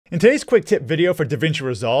In today's quick tip video for Davinci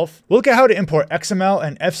Resolve, we'll look at how to import XML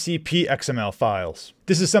and FCPXML files.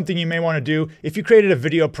 This is something you may want to do if you created a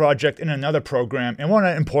video project in another program and want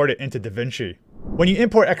to import it into Davinci. When you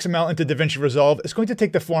import XML into Davinci Resolve, it's going to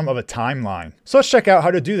take the form of a timeline. So let's check out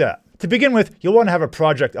how to do that. To begin with, you'll want to have a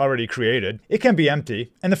project already created. It can be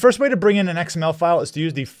empty. And the first way to bring in an XML file is to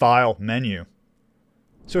use the File menu.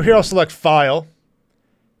 So here I'll select File,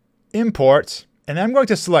 Import, and then I'm going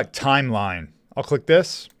to select Timeline. I'll click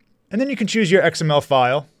this. And then you can choose your XML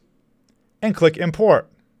file and click Import.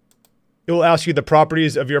 It will ask you the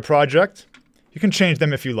properties of your project. You can change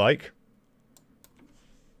them if you like.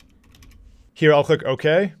 Here I'll click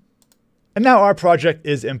OK. And now our project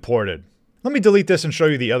is imported. Let me delete this and show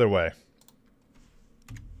you the other way.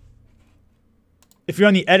 If you're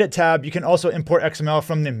on the Edit tab, you can also import XML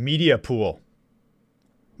from the Media pool.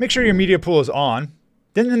 Make sure your Media pool is on.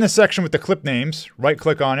 Then in the section with the clip names,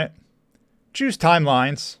 right-click on it, choose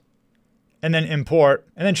Timelines, and then Import,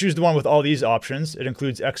 and then choose the one with all these options. It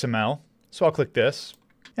includes XML, so I'll click this.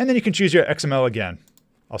 And then you can choose your XML again.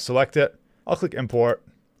 I'll select it, I'll click Import.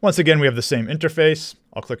 Once again, we have the same interface.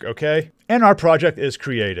 I'll click OK, and our project is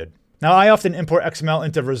created. Now, I often import XML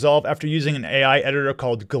into Resolve after using an AI editor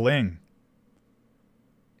called Gling.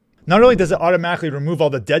 Not only does it automatically remove all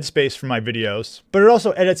the dead space from my videos, but it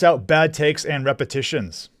also edits out bad takes and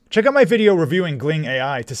repetitions. Check out my video reviewing Gling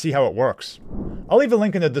AI to see how it works. I'll leave a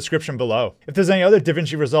link in the description below. If there's any other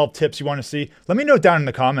Davinci Resolve tips you want to see, let me know down in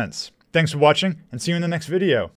the comments. Thanks for watching, and see you in the next video.